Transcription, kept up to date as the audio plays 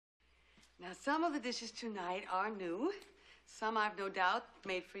Now, some of the dishes tonight are new. Some I've no doubt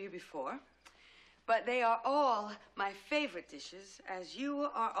made for you before. But they are all my favorite dishes, as you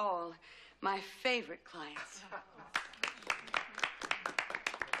are all my favorite clients.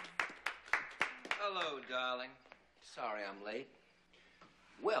 Hello, darling. Sorry I'm late.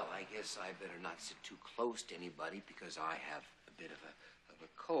 Well, I guess I better not sit too close to anybody because I have a bit of a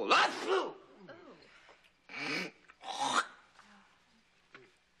cold. Ah, flu! Oh.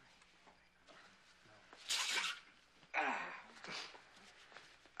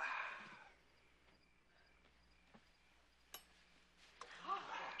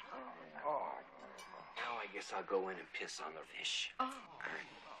 Now I guess I'll go in and piss on the fish. Oh.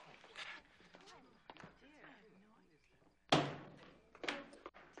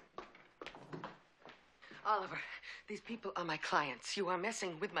 Oliver, these people are my clients. You are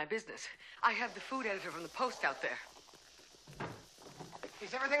messing with my business. I have the food editor from the Post out there.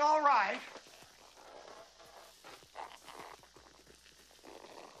 Is everything all right?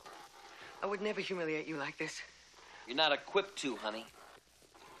 I would never humiliate you like this. You're not equipped to, honey.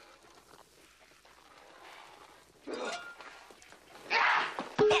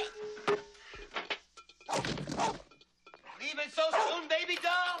 Leaving so soon, baby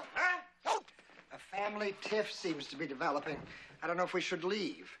doll? Huh? A family tiff seems to be developing. I don't know if we should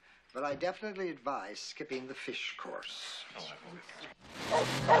leave, but I definitely advise skipping the fish course.